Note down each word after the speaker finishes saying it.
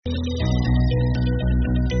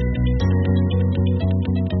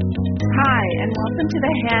Welcome to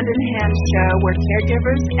the Hand in Hand show where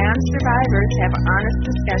caregivers and survivors have honest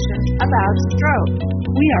discussions about stroke.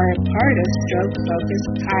 We are a part of Stroke Focus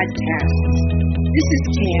Podcasts. This is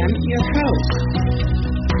Cam, your host.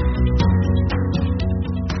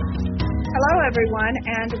 Hello, everyone,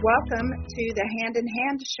 and welcome to the Hand in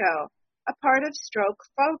Hand show, a part of Stroke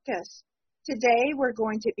Focus. Today, we're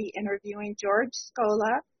going to be interviewing George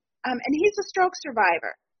Scola, and he's a stroke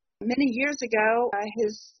survivor. Many years ago,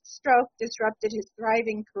 his stroke disrupted his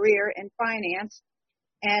thriving career in finance,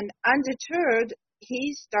 and undeterred,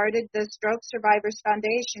 he started the Stroke Survivors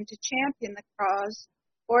Foundation to champion the cause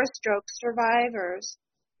for stroke survivors.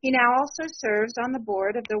 He now also serves on the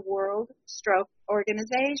board of the World Stroke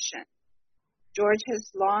Organization. George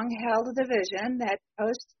has long held the vision that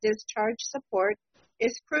post-discharge support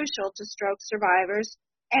is crucial to stroke survivors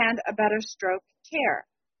and a better stroke care.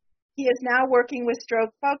 He is now working with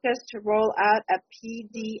Stroke Focus to roll out a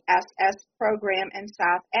PDSS program in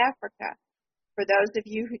South Africa. For those of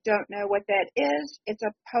you who don't know what that is, it's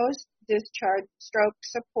a post-discharge stroke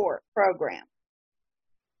support program.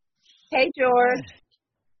 Hey, George,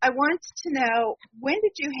 I want to know, when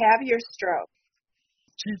did you have your stroke?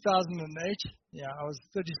 2008. Yeah, I was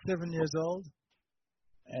 37 years old,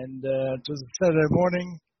 and it was a Saturday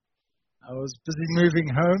morning. I was busy moving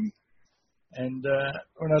home. And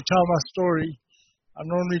when I tell my story, I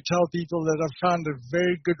normally tell people that I found a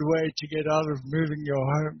very good way to get out of moving your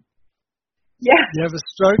home. Yeah. You have a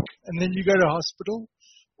stroke, and then you go to hospital.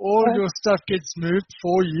 All your stuff gets moved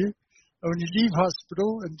for you. And when you leave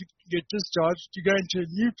hospital and you get discharged, you go into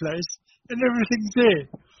a new place, and everything's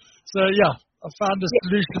there. So, yeah, I found a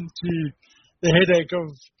solution to the headache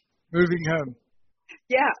of moving home.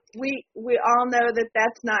 Yeah, we all know that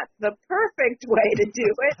that's not the perfect way to do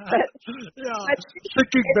it. But,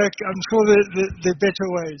 Looking back, I'm sure there are better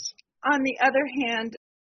ways. On the other hand,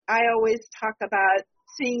 I always talk about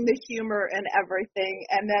seeing the humor in everything,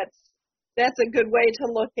 and that's a good way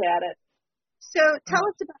to look at it. So tell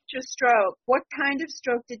us about your stroke. What kind of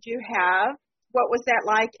stroke did you have? What was that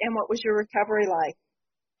like, and what was your recovery like?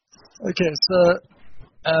 Okay, so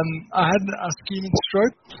I had an ischemic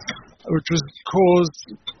stroke, which was caused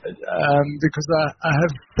because I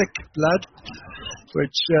have thick blood,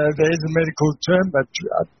 which there is a medical term, but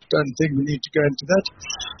I don't think we need to go into that.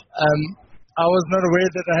 I was not aware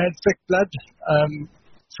that I had thick blood. In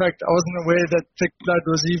fact, I wasn't aware that thick blood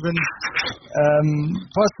was even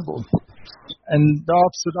possible. And the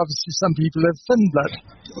opposite, obviously, some people have thin blood.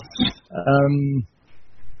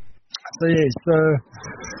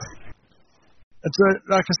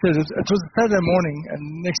 Like I said, it was a Saturday morning, and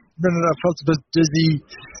next minute I felt a bit dizzy.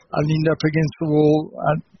 I leaned up against the wall.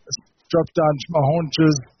 I dropped down to my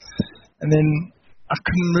haunches, and then I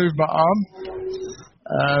couldn't move my arm.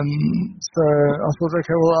 So I thought,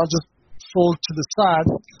 okay, well, I'll just fall to the side.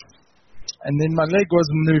 And then my leg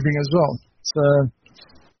wasn't moving as well. So,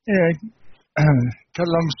 cut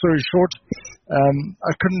a long story short,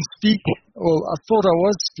 I couldn't speak. Well, I thought I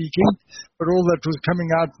was speaking, but all that was coming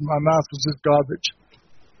out of my mouth was just garbage.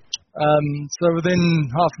 So within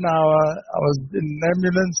half an hour, I was in an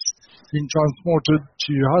ambulance, being transported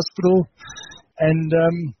to hospital. And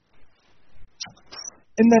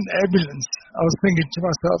in that ambulance, I was thinking to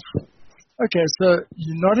myself, okay, so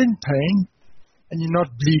you're not in pain and you're not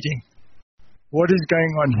bleeding. What is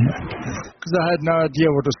going on here? Because I had no idea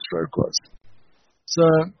what a stroke was. So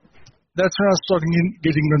that's when I started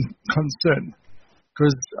getting concerned,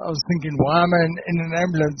 because I was thinking, why am I in an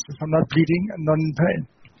ambulance if I'm not bleeding and not in pain?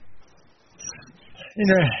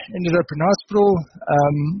 Ended up in hospital.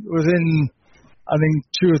 Within, I think,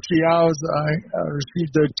 2 or 3 hours, I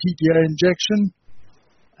received a TPA injection.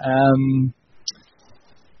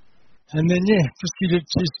 And then, proceeded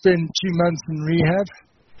to spend 2 months in rehab.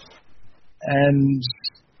 And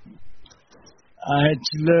I had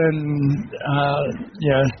to learn,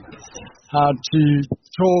 how to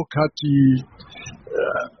talk,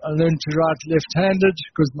 I learned to write left-handed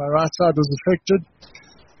because my right side was affected.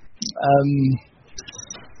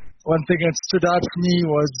 One thing that stood out for me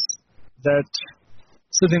was that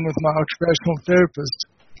sitting with my occupational therapist,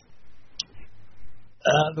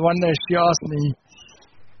 the one day she asked me,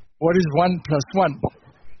 what is 1 plus 1?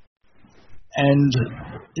 And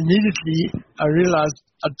immediately I realized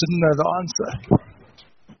I didn't know the answer.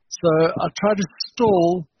 So I tried to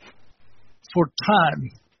stall for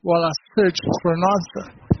time while I searched for an answer.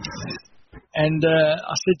 And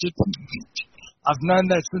I said, I've known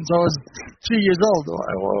that since I was 3 years old.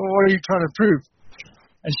 What are you trying to prove?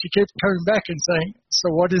 And she kept coming back and saying,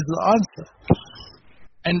 so what is the answer?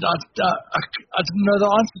 And I didn't know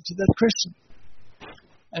the answer to that question.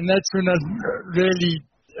 And that's when I really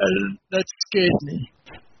that scared me,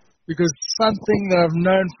 because something that I've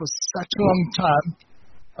known for such a long time,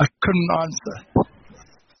 I couldn't answer.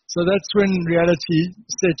 So that's when reality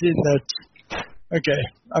set in that, okay,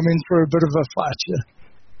 I'm in for a bit of a fight here.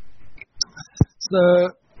 So,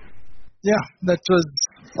 yeah, that was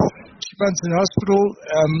 2 months in hospital.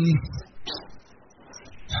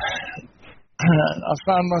 I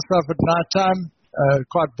found myself at night time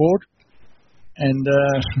quite bored, and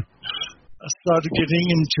I started getting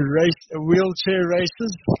into wheelchair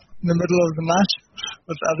races in the middle of the night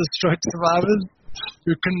with other stroke survivors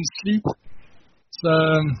who couldn't sleep. So,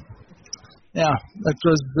 yeah, that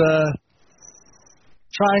was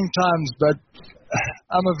trying times, but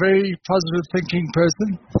I'm a very positive thinking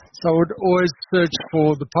person, so I would always search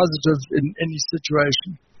for the positive in any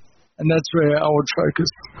situation, and that's where I would focus.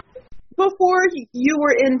 Before you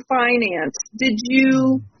were in finance, did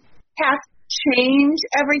you have to change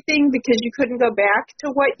everything because you couldn't go back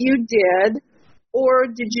to what you did, or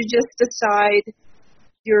did you just decide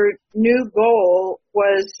your new goal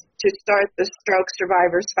was to start the Stroke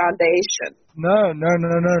Survivors Foundation? No, not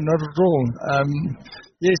at all.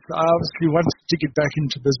 Yes, I obviously wanted to get back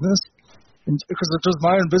into business because it was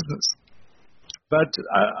my own business. But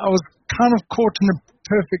I was kind of caught in a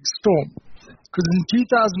perfect storm, because in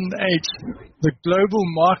 2008, the global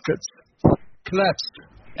markets collapsed,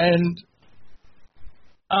 and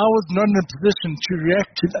I was not in a position to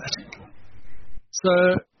react to that. So,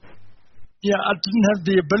 yeah, I didn't have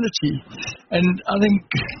the ability, and I think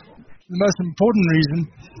the most important reason,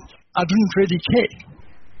 I didn't really care,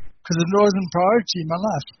 because it wasn't priority in my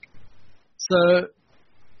life. So,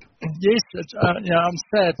 yes, I'm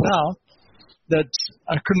sad now that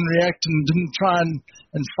I couldn't react and didn't try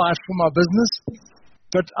and fight for my business,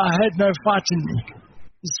 but I had no fight in me,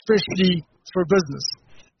 especially for a business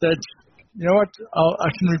that, you know what, I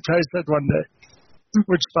can replace that one day,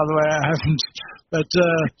 which, by the way, I haven't. But,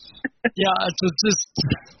 yeah, it was just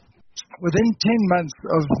within 10 months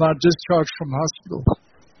of my discharge from hospital,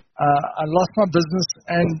 I lost my business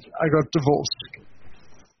and I got divorced.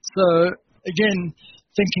 So, again,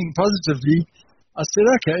 thinking positively, I said,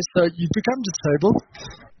 okay, so you become disabled,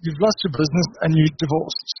 you've lost your business, and you're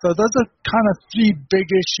divorced. So those are kind of three big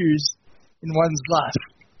issues in one's life.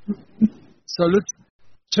 So let's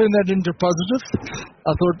turn that into positive.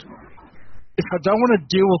 I thought, if I don't want to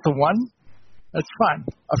deal with the one, that's fine.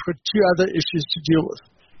 I've got two other issues to deal with.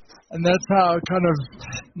 And that's how I kind of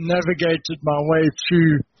navigated my way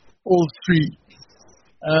through all three.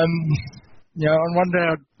 On one day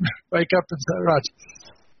I'd wake up and say, right,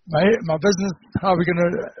 my business, how are we going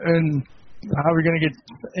to earn, how are we going to get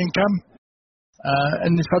income?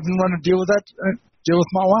 And if I didn't want to deal with that, deal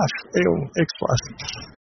with my wife, or ex-wife.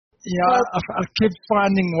 I kept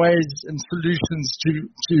finding ways and solutions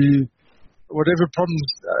to whatever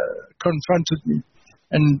problems confronted me.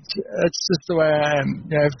 And that's just the way I am.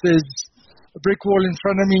 If there's a brick wall in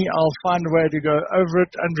front of me, I'll find a way to go over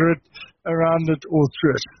it, under it, around it, or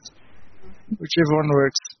through it. Whichever one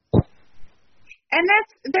works. And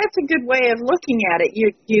that's a good way of looking at it.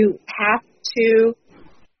 You have to,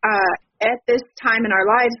 at this time in our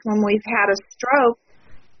lives when we've had a stroke,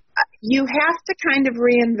 you have to kind of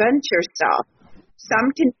reinvent yourself.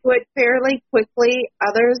 Some can do it fairly quickly.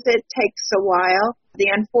 Others, it takes a while.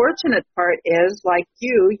 The unfortunate part is, like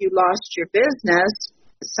you lost your business.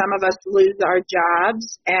 Some of us lose our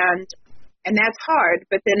jobs, and that's hard.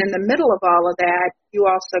 But then in the middle of all of that, you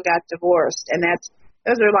also got divorced. And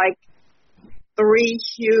those are like three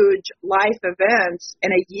huge life events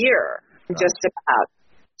in a year, just about.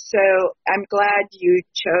 So I'm glad you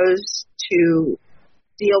chose to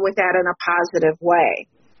deal with that in a positive way.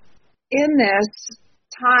 In this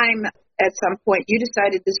time, at some point, you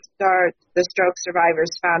decided to start the Stroke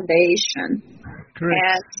Survivors Foundation.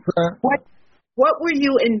 Correct. And what were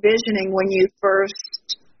you envisioning when you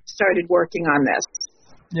first started working on this?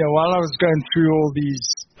 Yeah, while I was going through all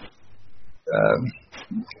these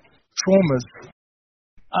traumas,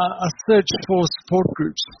 I searched for support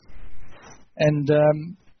groups, and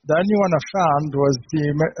the only one I found was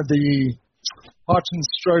the Heart and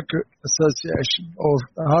Stroke Association, or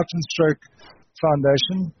the Heart and Stroke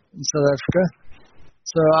Foundation in South Africa.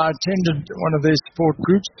 So I attended one of their support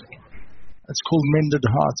groups. It's called Mended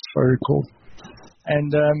Hearts, if I recall.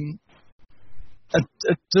 And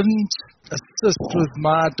it didn't assist with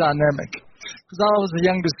my dynamic, because I was the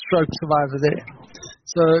youngest stroke survivor there.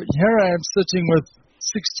 So here I am sitting with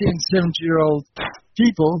 60 and 70-year-old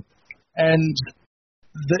people, and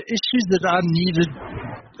the issues that I needed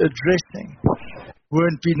addressing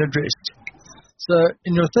weren't being addressed. So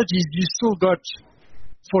in your 30s, you still got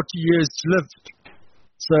 40 years to live.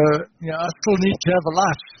 So, I still need to have a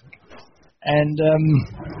life. And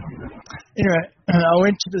anyway, I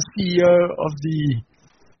went to the CEO of the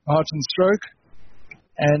Heart and Stroke,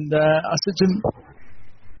 and I said to him,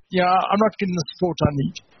 I'm not getting the support I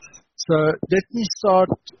need. So let me start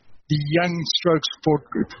the Young Stroke Support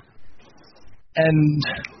Group. And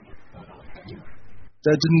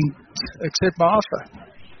they didn't accept my offer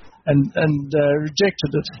and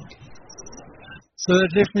rejected it. So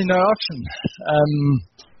that left me no option.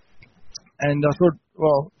 And I thought,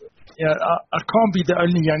 well, I can't be the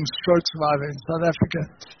only young stroke survivor in South Africa.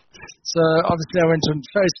 So obviously I went on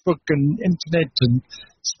Facebook and internet and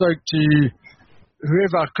spoke to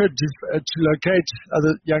whoever I could to locate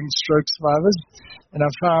other young stroke survivors. And I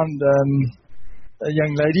found a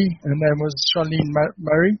young lady. Her name was Charlene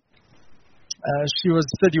Murray. She was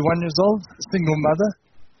 31 years old, a single mother.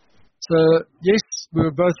 So, yes, we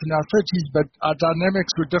were both in our 30s, but our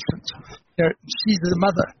dynamics were different. She's the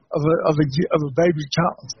mother of a baby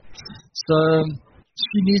child. So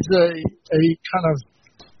she needs a kind of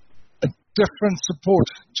a different support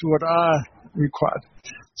to what I required.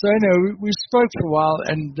 So, we spoke for a while,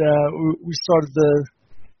 and we started the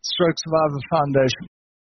Stroke Survivor Foundation.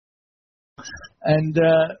 And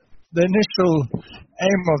the initial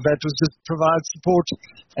aim of that was just to provide support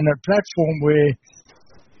and a platform where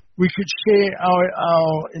we could share our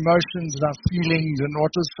emotions and our feelings and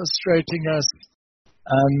what was frustrating us.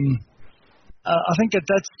 I think at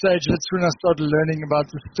that stage, that's when I started learning about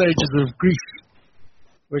the stages of grief,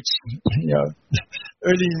 which,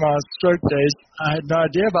 early in my stroke days, I had no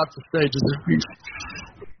idea about the stages of grief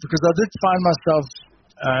because I did find myself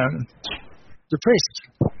depressed.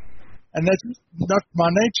 And that's not my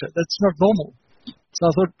nature. That's not normal. So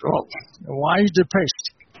I thought, well, why are you depressed?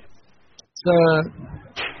 So,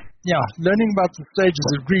 learning about the stages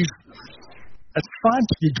of grief, it's fine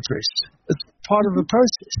to be depressed. It's part of the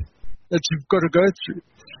process that you've got to go through.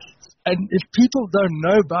 And if people don't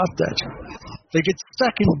know about that, they get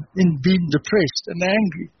stuck in being depressed and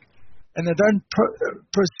angry. And they don't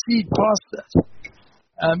proceed past that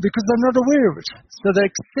because they're not aware of it. So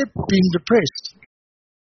they accept being depressed.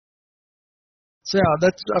 So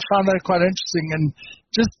I found that quite interesting, and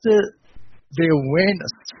just the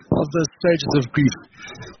awareness of those stages of grief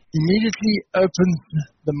immediately opens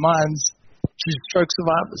the minds to stroke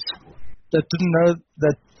survivors that didn't know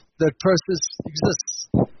that process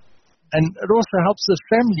exists. And it also helps the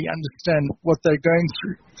family understand what they're going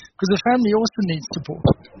through, because the family also needs support.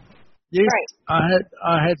 Yes, right.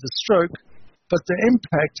 I had the stroke, but the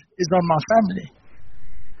impact is on my family.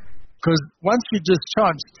 Because once you're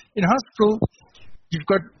discharged in hospital, you've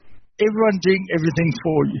got everyone doing everything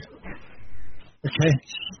for you. Okay?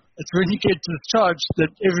 It's when you get discharged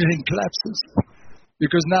that everything collapses.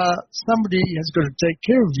 Because now somebody has got to take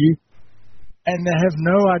care of you, and they have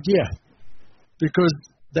no idea. Because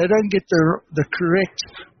they don't get the correct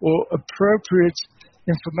or appropriate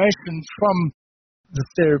information from the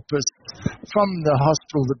therapist, from the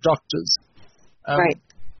hospital, the doctors. Right.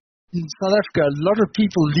 In South Africa, a lot of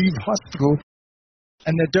people leave hospital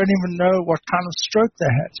and they don't even know what kind of stroke they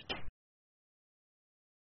had.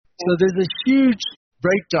 So there's a huge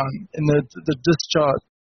breakdown in the discharge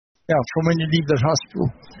from when you leave that hospital.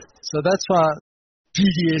 So that's why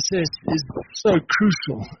PDSS is so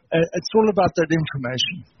crucial. It's all about that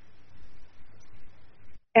information.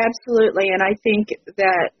 Absolutely, and I think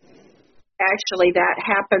that actually that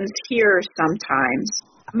happens here sometimes.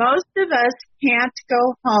 Most of us can't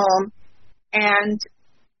go home and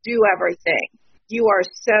do everything. You are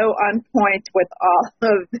so on point with all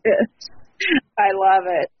of this. I love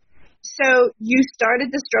it. So you started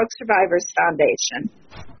the Stroke Survivors Foundation.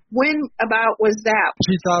 When about was that?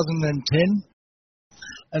 2010.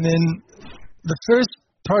 And then the first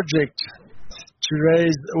project to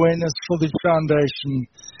raise awareness for the foundation,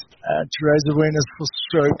 to raise awareness for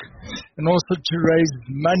stroke, and also to raise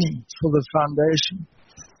money for the foundation,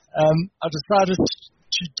 I decided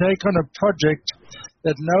to take on a project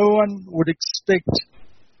that no one would expect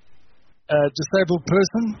a disabled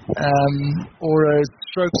person or a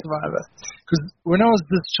stroke survivor. Because when I was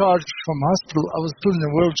discharged from hospital, I was still in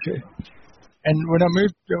a wheelchair. And when I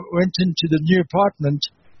went into the new apartment,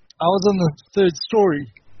 I was on the third story,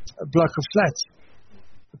 a block of flats,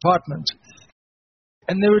 apartment.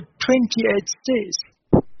 And there were 28 stairs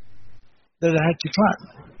that I had to climb,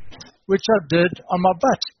 which I did on my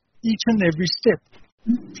butt, each and every step.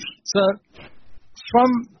 So from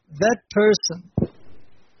that person,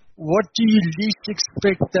 what do you least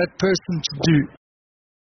expect that person to do?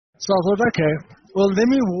 So I thought, okay, well, let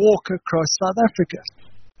me walk across South Africa.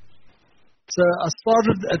 So I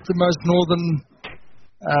started at the most northern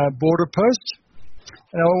border post,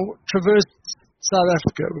 and I traversed South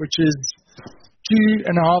Africa, which is 2,500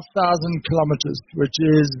 kilometers, which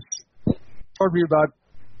is probably about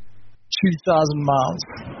 2,000 miles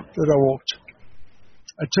that I walked.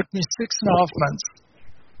 It took me 6.5 months.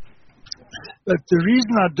 But the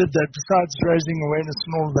reason I did that, besides raising awareness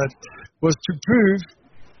and all that, was to prove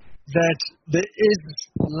that there is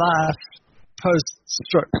life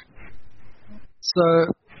post-stroke.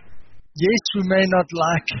 So, yes, we may not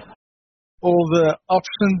like all the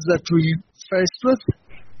options that we faced with,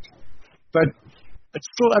 but it's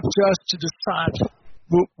still up to us to decide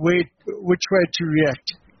which way to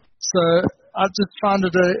react. So I just found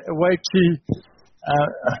it a way to,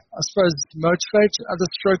 I suppose, motivate other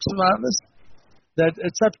stroke survivors, that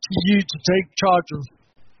it's up to you to take charge of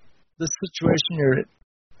the situation you're in.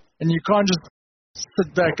 And you can't just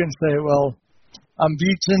sit back and say, well, I'm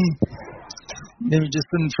beaten, let me just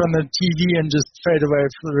sit in front of the TV and just fade away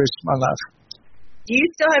for the rest of my life. Do you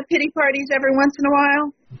still have pity parties every once in a while?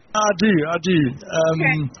 I do.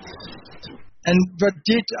 Okay. But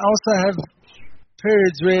yet I also have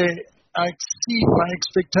periods where I exceed my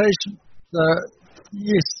expectation. So,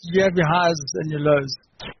 yes, you have your highs and your lows.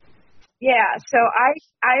 Yeah, so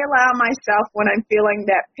I allow myself, when I'm feeling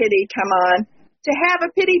that pity come on, to have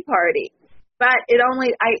a pity party. But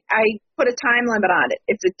I put a time limit on it.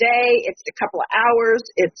 It's a day, it's a couple of hours,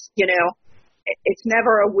 it's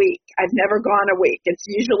never a week. I've never gone a week. It's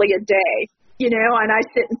usually a day, and I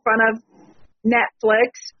sit in front of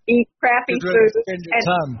Netflix, eat crappy food,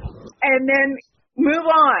 and then move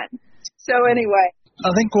on. So anyway.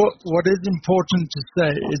 I think what is important to say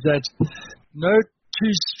is that no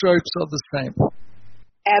two strokes are the same.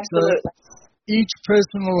 Absolutely. So each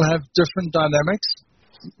person will have different dynamics,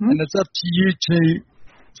 and it's up to you to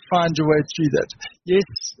find your way through that. Yes,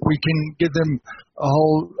 we can give them a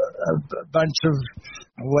whole bunch of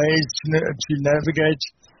ways to navigate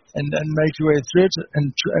and make your way through it,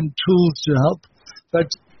 and tools to help. But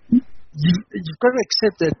you've got to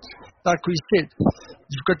accept that, like we said,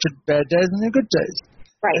 you've got your bad days and your good days.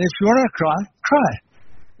 Right. And if you want to cry, cry.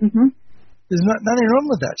 Mm-hmm. There's nothing wrong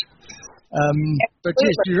with that. But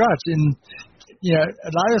yes, you're right. And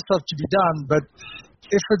allow yourself to be down. But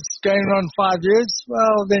if it's going on 5 years,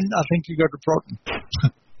 well, then I think you got a problem.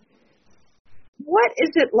 What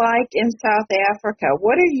is it like in South Africa?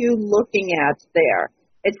 What are you looking at there?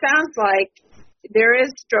 It sounds like there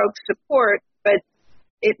is stroke support, but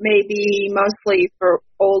it may be mostly for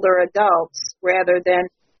older adults rather than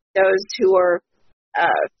those who are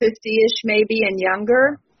 50-ish maybe and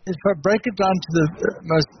younger. If I break it down to the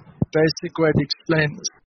most basic way to explain this,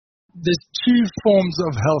 there's two forms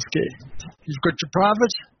of healthcare. You've got your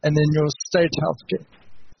private and then your state healthcare.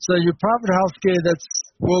 So your private healthcare, that's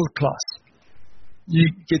world class. You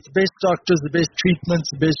get the best doctors, the best treatments,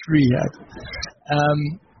 the best rehab.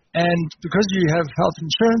 And because you have health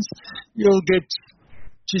insurance, you'll get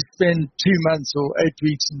to spend 2 months or 8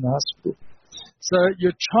 weeks in the hospital. So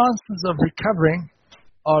your chances of recovering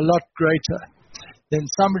are a lot greater than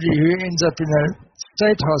somebody who ends up in a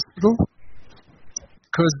state hospital,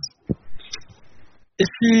 because if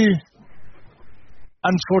you're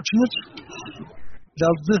unfortunate,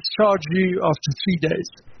 they'll discharge you after 3 days.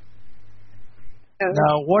 Okay.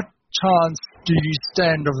 Now, what chance do you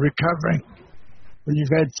stand of recovering when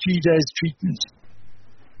you've had 3 days treatment?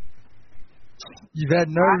 You've had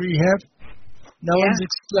no rehab. No one's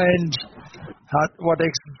explained what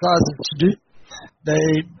exercises to do.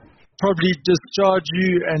 They probably discharge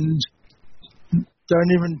you and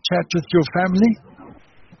don't even chat with your family.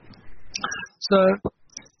 So,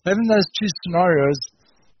 having those two scenarios,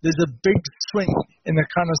 there's a big swing in the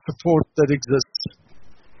kind of support that exists.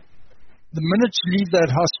 The minute you leave that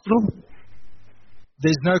hospital,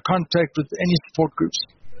 there's no contact with any support groups.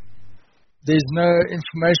 There's no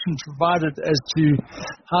information provided as to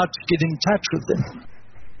how to get in touch with them.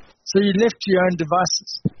 So you're left to your own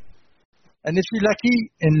devices. And if you're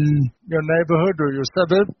lucky in your neighborhood or your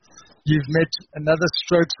suburb, you've met another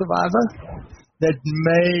stroke survivor that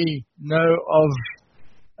may know of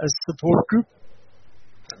a support group.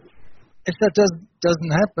 If that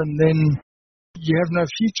doesn't happen, then you have no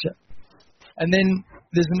future. And then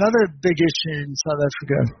there's another big issue in South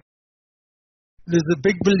Africa. There's a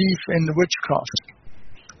big belief in witchcraft.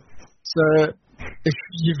 So if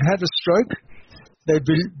you've had a stroke, they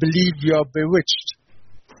believe you are bewitched.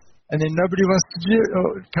 And then nobody wants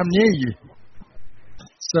to come near you.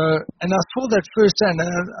 So, and I saw that firsthand.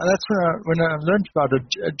 That's when I learned about it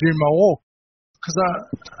during my walk. Because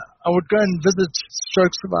I would go and visit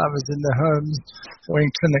stroke survivors in their homes or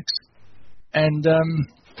in clinics. And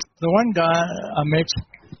the one guy I met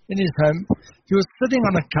in his home, he was sitting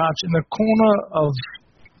on a couch in the corner of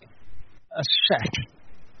a shack.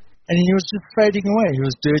 And he was just fading away. He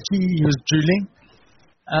was dirty. He was drooling.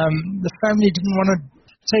 The family didn't want to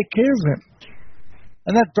take care of him.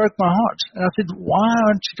 And that broke my heart. And I said, why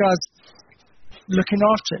aren't you guys looking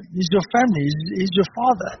after him? He's your family. He's your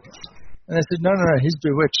father. And they said, no, he's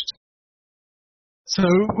bewitched. So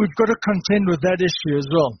we've got to contend with that issue as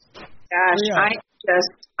well. Gosh, yeah.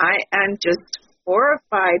 I am just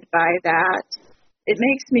horrified by that. It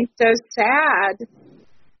makes me so sad.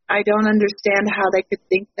 I don't understand how they could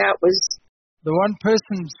think that was... The one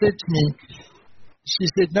person said to me, she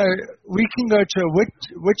said, no, we can go to a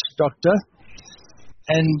witch doctor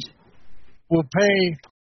and we'll pay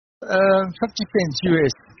 50 cents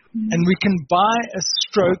US and we can buy a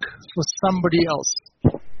stroke for somebody else.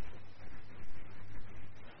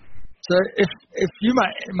 So if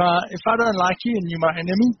I don't like you and you're my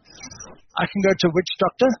enemy, I can go to a witch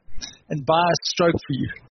doctor and buy a stroke for you.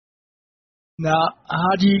 Now,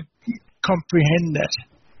 how do you comprehend that?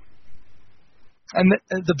 And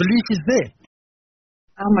the belief is there.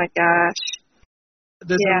 Oh my gosh.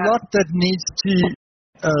 There's a lot that needs to,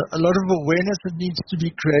 a lot of awareness that needs to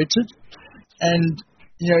be created. And,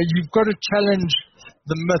 you've got to challenge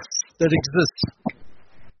the myths that exist.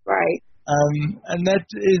 Right. And that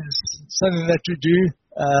is something that we do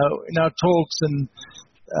in our talks and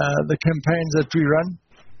the campaigns that we run.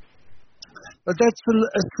 But that's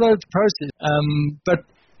a slow process. But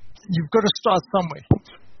you've got to start somewhere.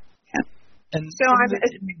 Yeah. And so I'm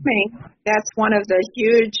assuming that's one of the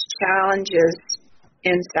huge challenges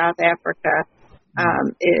in South Africa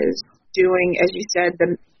is doing, as you said,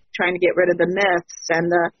 trying to get rid of the myths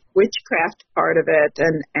and the witchcraft part of it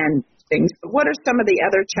and things. But what are some of the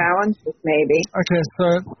other challenges, maybe? Okay, so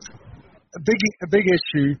a big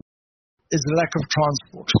issue is the lack of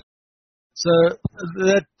transport. So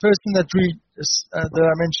that person that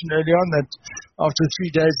I mentioned earlier on, that after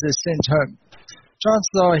 3 days they're sent home,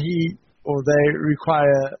 chances are he or they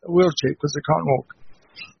require a wheelchair because they can't walk.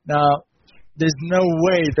 Now, there's no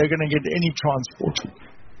way they're going to get any transport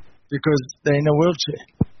because they're in a wheelchair.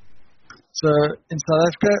 So in South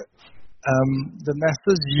Africa, the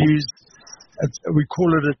masses use, we call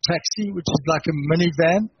it a taxi, which is like a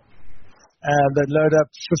minivan. They load up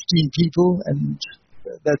 15 people and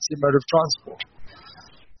that's the mode of transport.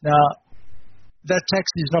 Now, that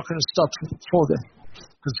taxi is not going to stop for them.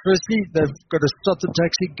 Because firstly, they've got to stop the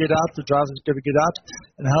taxi, get out, the driver's got to get out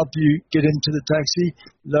and help you get into the taxi,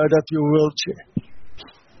 load up your wheelchair.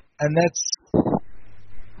 And that's,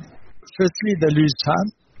 firstly, they lose time.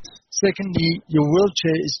 Secondly, your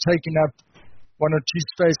wheelchair is taking up 1 or 2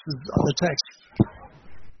 spaces on the taxi.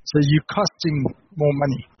 So you're costing more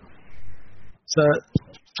money. So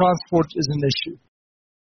transport is an issue.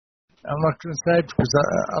 I'm not going to say it because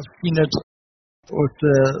I've seen it with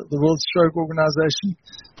the World Stroke Organization.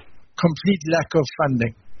 Complete lack of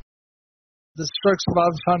funding. The Stroke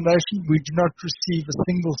Survivor Foundation, we do not receive a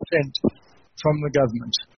single cent from the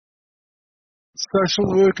government.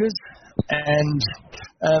 Social workers, and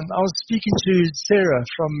I was speaking to Sarah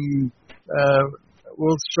from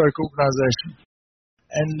World Stroke Organization,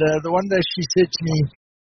 and the one day she said to me,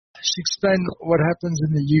 she explained what happens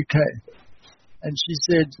in the UK, and she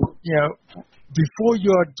said, before you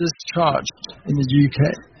are discharged in the UK,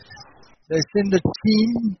 they send a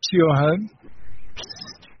team to your home,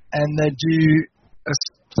 and they do a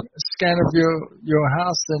scan of your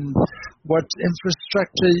house and what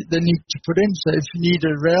infrastructure they need to put in. So if you need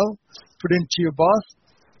a rail put into your bath,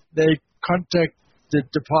 they contact the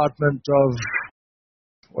Department of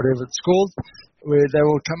whatever it's called, where they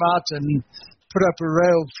will come out and put up a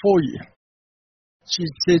rail for you. She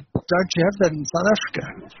said, don't you have that in South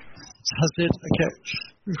Africa? So I said, okay,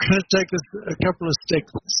 we're going to take this a couple of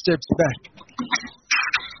steps back.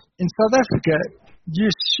 In South Africa,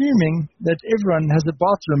 you're assuming that everyone has a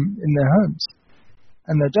bathroom in their homes,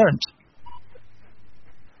 and they don't.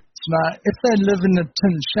 So now, if they live in a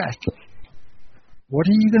tin shack, what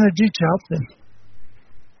are you going to do to help them?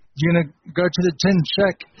 You're going to go to the tin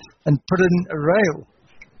shack and put in a rail.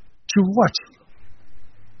 To what?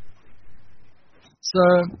 So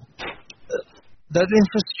that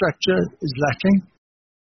infrastructure is lacking,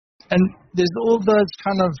 and there's all those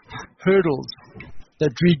kind of hurdles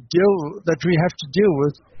that we have to deal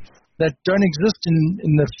with that don't exist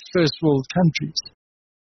in the first world countries,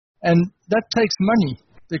 and that takes money,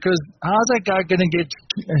 because how's that guy going to get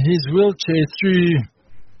his wheelchair through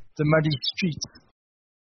the muddy streets?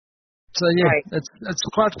 So yeah, right. It's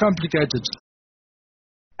quite complicated.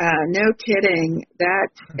 No kidding. That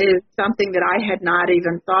is something that I had not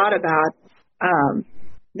even thought about.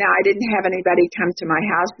 Now, I didn't have anybody come to my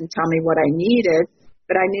house and tell me what I needed,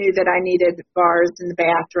 but I knew that I needed bars in the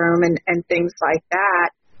bathroom and things like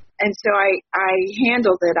that. And so I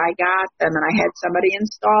handled it. I got them, and I had somebody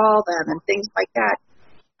install them and things like that.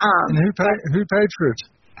 And who paid for it?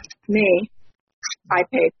 Me. I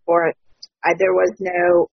paid for it. There was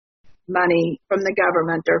no money from the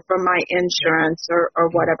government or from my insurance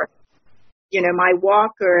or whatever. My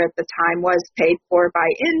walker at the time was paid for by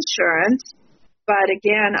insurance. But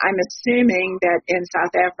again, I'm assuming that in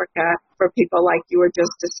South Africa, for people like you were just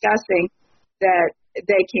discussing, that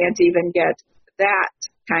they can't even get that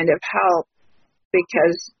kind of help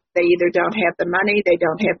because they either don't have the money, they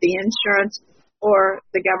don't have the insurance, or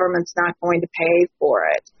the government's not going to pay for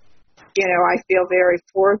it. I feel very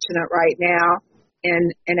fortunate right now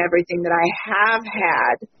in everything that I have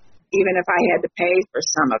had, even if I had to pay for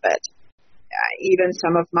some of it. Even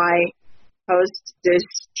some of my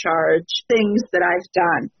post-discharge things that I've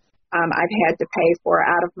done, I've had to pay for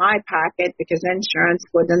out of my pocket because insurance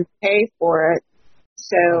wouldn't pay for it.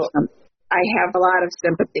 So I have a lot of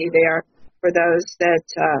sympathy there for those that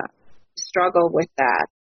struggle with that.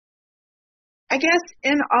 I guess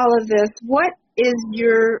in all of this, what is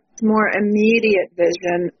your more immediate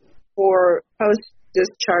vision for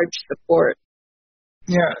post-discharge support?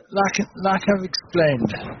 Yeah, like I've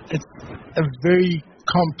explained, it's a very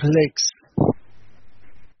complex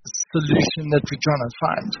solution that we're trying to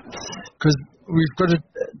find, because we've got to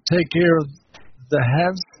take care of the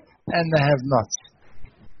haves and the have-nots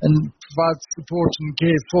and provide support and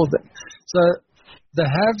care for them. So the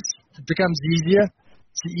haves, it becomes easier.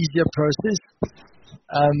 It's an easier process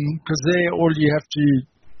because there all you have to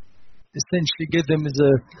essentially give them is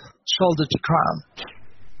a shoulder to cry on.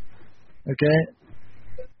 Okay?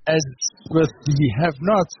 As with the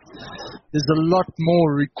have-nots, there's a lot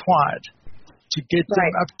more required to get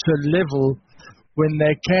them up to a level when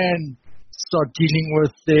they can start dealing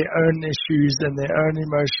with their own issues and their own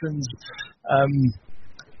emotions.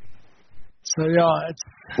 So it's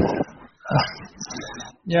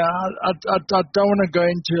I don't want to go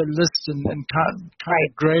into a list and kind of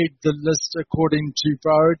grade the list according to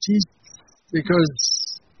priorities,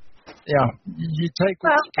 because you take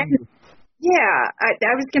what you can do. Yeah,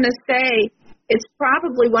 I was going to say, it's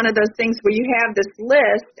probably one of those things where you have this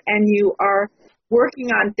list and you are working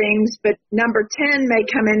on things, but number 10 may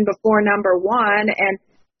come in before number 1, and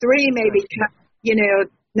 3 may become,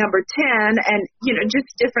 number 10, and, just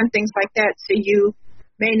different things like that. So you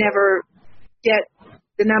may never get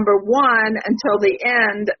the number 1 until the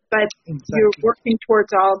end, but you're working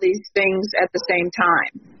towards all these things at the same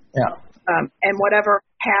time. Yeah. And whatever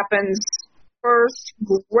happens first,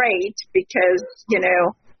 great, because,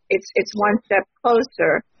 it's one step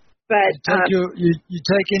closer. But you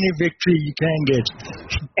take any victory you can get.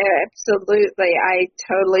 Absolutely. I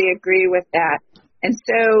totally agree with that. And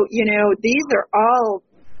so, these are all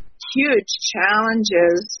huge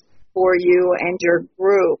challenges for you and your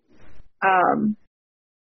group. Are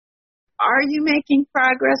you making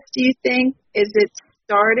progress, do you think? Is it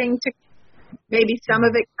starting to, maybe some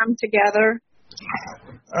of it come together?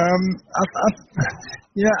 I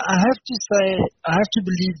have to say, I have to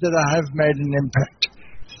believe that I have made an impact.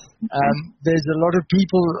 There's a lot of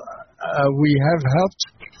people we have helped,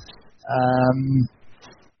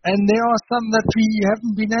 and there are some that we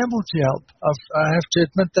haven't been able to help. I have to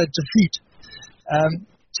admit that defeat,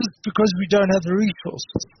 just because we don't have the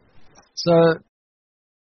resources. So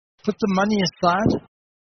put the money aside,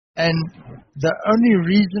 and the only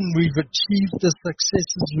reason we've achieved the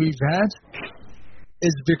successes we've had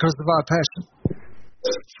is because of our passion.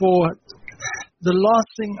 For the last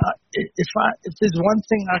thing, if there's one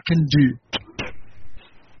thing I can do,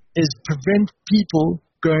 is prevent people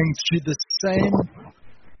going through the same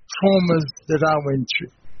traumas that I went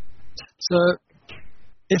through. So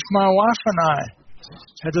if my wife and I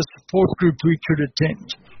had a support group we could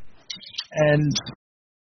attend, and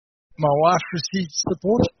my wife received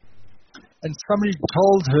support, and somebody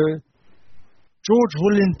told her, George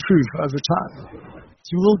will improve over time.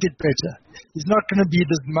 He will get better. He's not going to be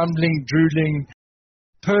this mumbling, drooling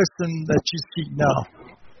person that you see now.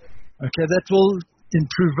 Okay, that will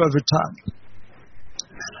improve over time.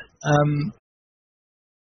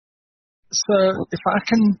 So if I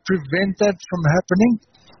can prevent that from happening,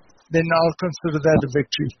 then I'll consider that a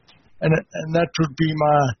victory. And that would be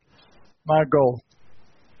my goal.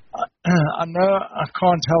 I know I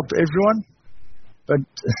can't help everyone, but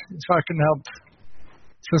if I can help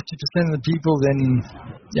 50% of the people, then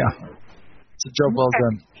it's a job well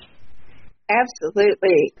done.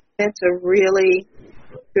 Absolutely. That's a really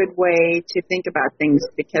good way to think about things,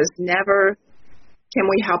 because never can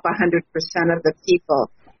we help 100% of the people,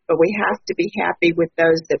 but we have to be happy with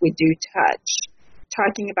those that we do touch.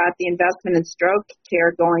 talking about the investment in stroke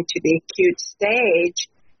care going to the acute stage,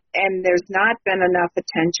 and there's not been enough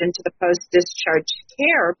attention to the post-discharge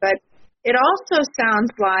care. But it also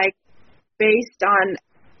sounds like, based on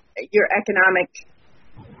your economic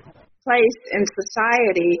place in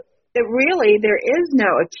society, that really there is no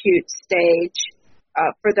acute stage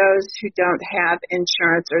for those who don't have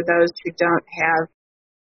insurance or those who don't have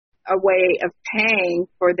a way of paying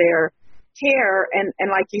for their care. And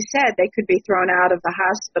like you said, they could be thrown out of the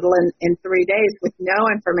hospital in 3 days with no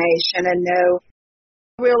information and no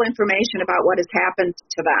real information about what has happened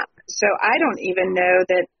to them. So I don't even know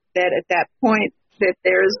that at that point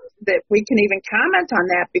that we can even comment on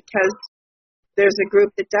that, because there's a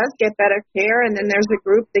group that does get better care, and then there's a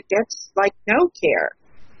group that gets like no care.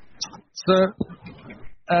 So,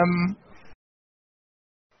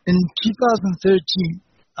 in 2013,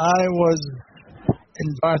 I was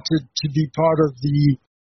invited to be part of the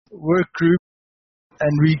work group,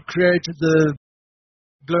 and we created the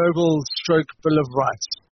Global Stroke Bill of Rights.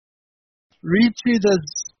 Read through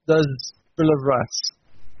those Bill of Rights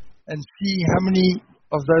and see how many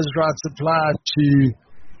of those rights apply to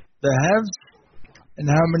the haves and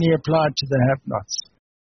how many apply to the have-nots.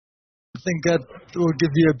 I think that will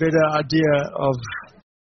give you a better idea of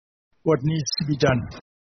what needs to be done.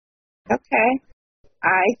 Okay.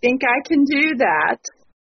 I think I can do that.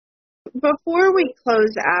 Before we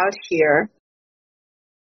close out here,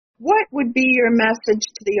 what would be your message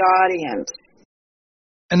to the audience?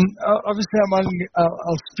 And obviously,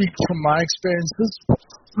 I'll speak from my experiences.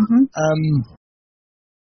 Mm-hmm.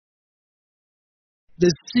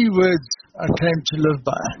 There's 3 words I came to live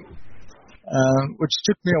by, which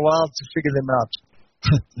took me a while to figure them out.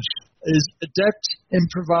 Is adapt,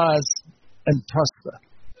 improvise, and prosper.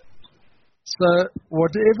 So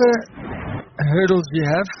whatever hurdles you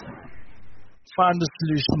have, find a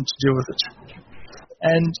solution to deal with it.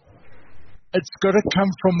 And it's got to come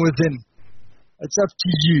from within. It's up to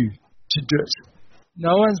you to do it.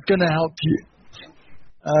 No one's going to help you.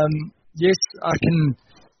 Yes, I can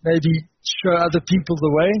maybe show other people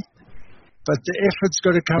the way, but the effort's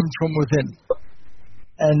got to come from within.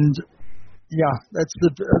 And yeah, that's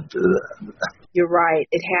You're right.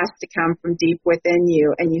 It has to come from deep within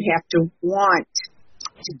you, and you have to want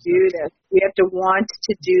to do this. You have to want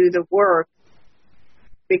to do the work,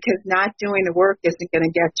 because not doing the work isn't going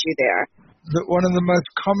to get you there. One of the most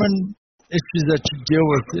common issues that you deal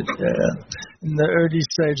with in the early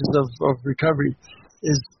stages of recovery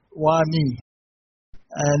is, why me?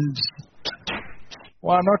 And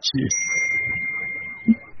why not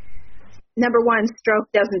you? Number one,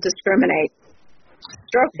 stroke doesn't discriminate.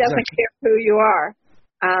 Stroke doesn't care who you are.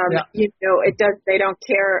 You know, it does. They don't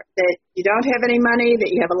care that you don't have any money, that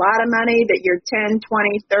you have a lot of money, that you're 10,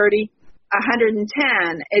 20, 30,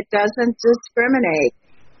 110. It doesn't discriminate.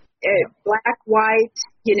 Black, white,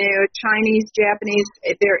 you know, Chinese, Japanese,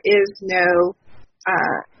 there is no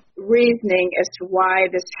reasoning as to why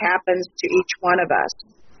this happens to each one of us.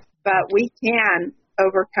 But we can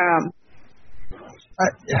overcome.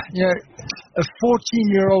 A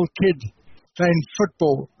 14-year-old kid playing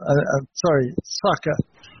football, soccer,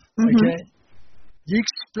 okay? You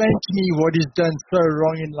explain to me what he's done so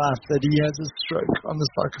wrong in life that he has a stroke on the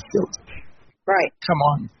soccer field. Right. Come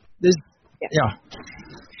on.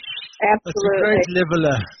 Absolutely. It's a great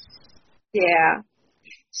leveler. Yeah.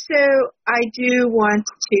 So I do want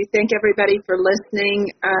to thank everybody for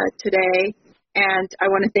listening today. And I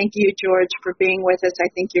want to thank you, George, for being with us. I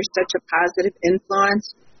think you're such a positive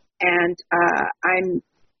influence. And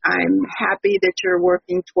I'm happy that you're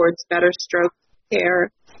working towards better stroke care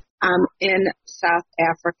in South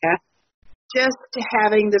Africa. Just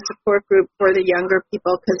having the support group for the younger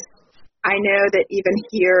people, because I know that even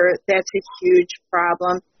here, that's a huge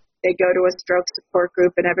problem. They go to a stroke support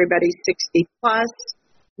group and everybody's 60 plus.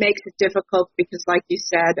 Makes it difficult because, like you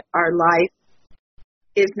said, our life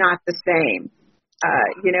is not the same.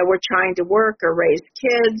 We're trying to work or raise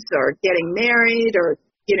kids or getting married or,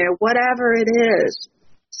 whatever it is.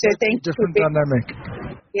 So thank you. Different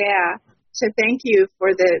dynamic. Yeah. So thank you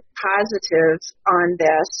for the positives on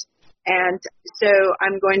this. And so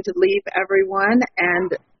I'm going to leave everyone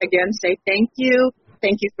and again say thank you.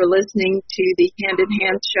 Thank you for listening to the Hand in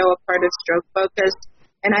Hand show, a part of Stroke Focus.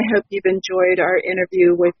 And I hope you've enjoyed our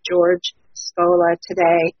interview with George Scola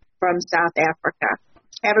today from South Africa.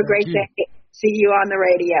 Have a great day. See you on the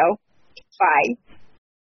radio. Bye.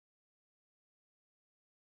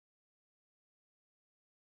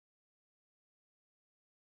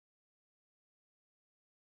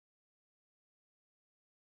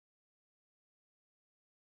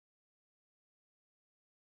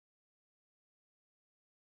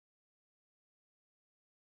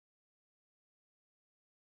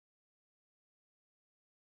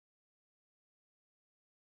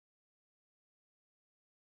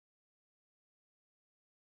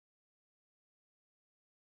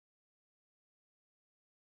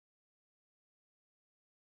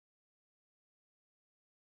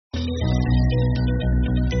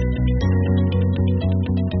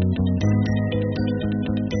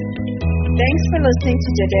 for listening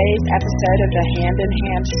to today's episode of the Hand in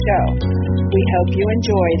Hand Show. We hope you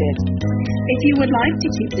enjoyed it. If you would like to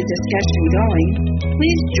keep the discussion going,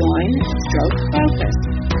 please join Stroke Focus,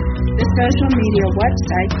 the social media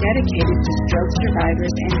website dedicated to stroke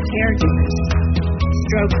survivors and caregivers.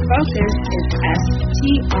 Stroke Focus is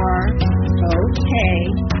STROKEFOCUS.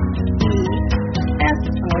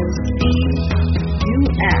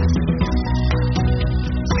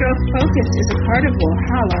 Stroke Focus is a part of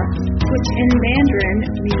Walhalla, which in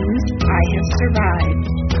Mandarin means I have survived.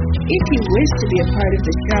 If you wish to be a part of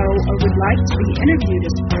the show or would like to be interviewed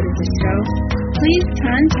as part of the show, please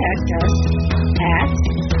contact us at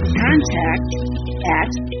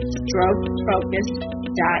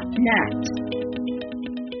contact@strokefocus.net.